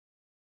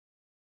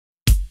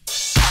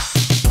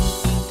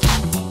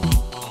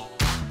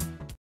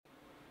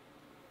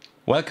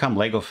Welcome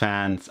LEGO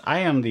fans, I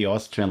am the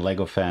Austrian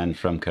LEGO fan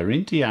from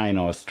Carinthia in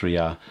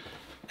Austria,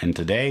 and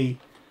today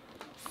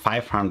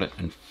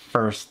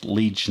 501st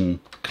Legion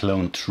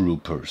Clone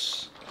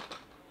Troopers.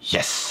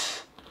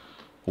 Yes!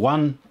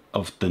 One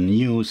of the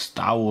new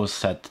Star Wars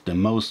set the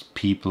most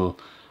people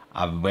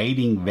are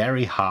waiting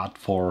very hard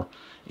for.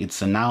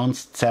 It's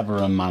announced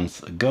several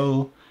months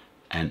ago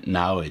and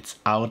now it's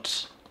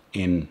out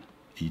in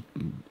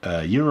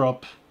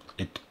Europe.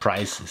 Its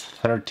price is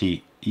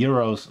 30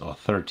 euros or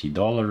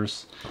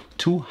 $30,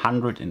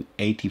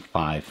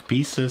 285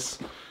 pieces,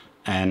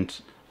 and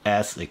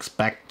as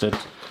expected,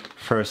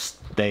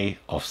 first day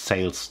of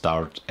sales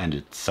start and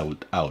it's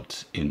sold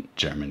out in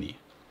Germany.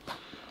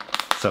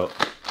 So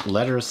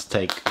let us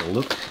take a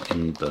look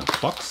in the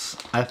box.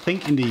 I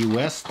think in the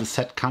US the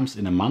set comes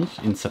in a month,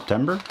 in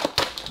September.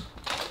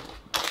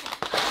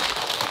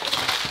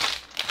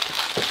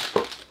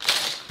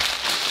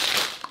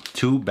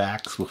 Two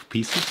bags with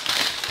pieces,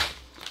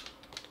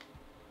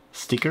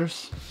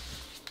 stickers,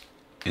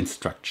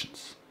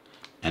 instructions.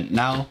 And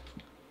now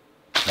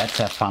let's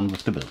have fun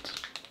with the build.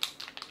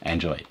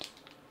 Enjoy.